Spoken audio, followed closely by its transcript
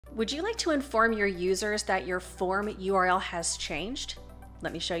Would you like to inform your users that your form URL has changed?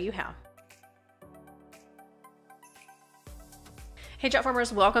 Let me show you how. Hey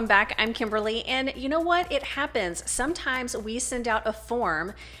Jotformers, welcome back. I'm Kimberly, and you know what? It happens. Sometimes we send out a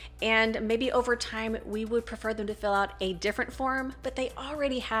form and maybe over time we would prefer them to fill out a different form, but they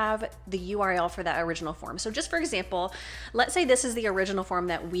already have the URL for that original form. So just for example, let's say this is the original form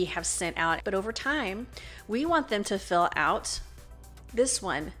that we have sent out, but over time we want them to fill out this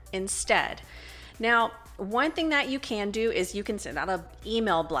one instead. Now, one thing that you can do is you can send out an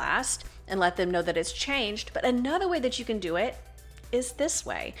email blast and let them know that it's changed, but another way that you can do it is this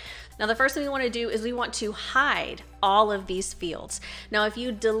way. Now, the first thing we want to do is we want to hide all of these fields. Now, if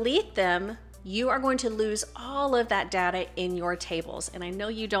you delete them, you are going to lose all of that data in your tables, and I know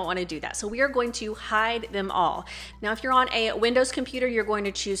you don't want to do that. So we are going to hide them all. Now, if you're on a Windows computer, you're going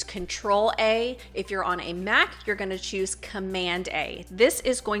to choose Control A. If you're on a Mac, you're going to choose Command A. This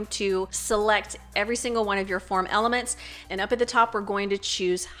is going to select every single one of your form elements, and up at the top, we're going to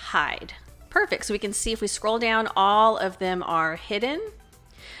choose Hide. Perfect. So we can see if we scroll down, all of them are hidden.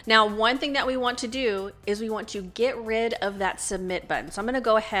 Now, one thing that we want to do is we want to get rid of that submit button. So I'm going to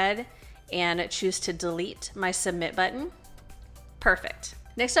go ahead and choose to delete my submit button. Perfect.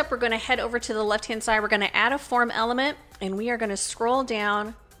 Next up, we're going to head over to the left-hand side. We're going to add a form element, and we are going to scroll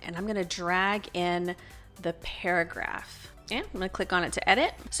down, and I'm going to drag in the paragraph. And I'm going to click on it to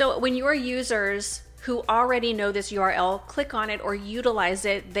edit. So when your users who already know this URL click on it or utilize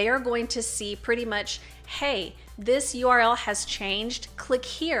it, they are going to see pretty much, hey, this URL has changed. Click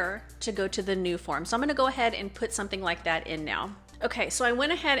here to go to the new form. So I'm gonna go ahead and put something like that in now. Okay, so I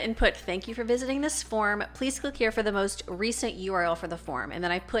went ahead and put, thank you for visiting this form. Please click here for the most recent URL for the form. And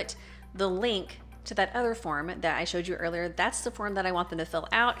then I put the link to that other form that I showed you earlier. That's the form that I want them to fill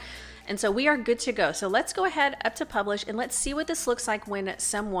out. And so we are good to go. So let's go ahead up to publish and let's see what this looks like when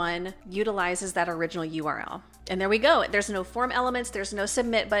someone utilizes that original URL. And there we go. There's no form elements, there's no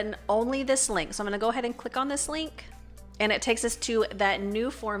submit button, only this link. So I'm gonna go ahead and click on this link, and it takes us to that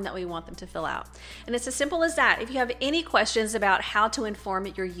new form that we want them to fill out. And it's as simple as that. If you have any questions about how to inform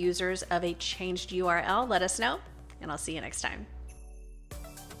your users of a changed URL, let us know, and I'll see you next time.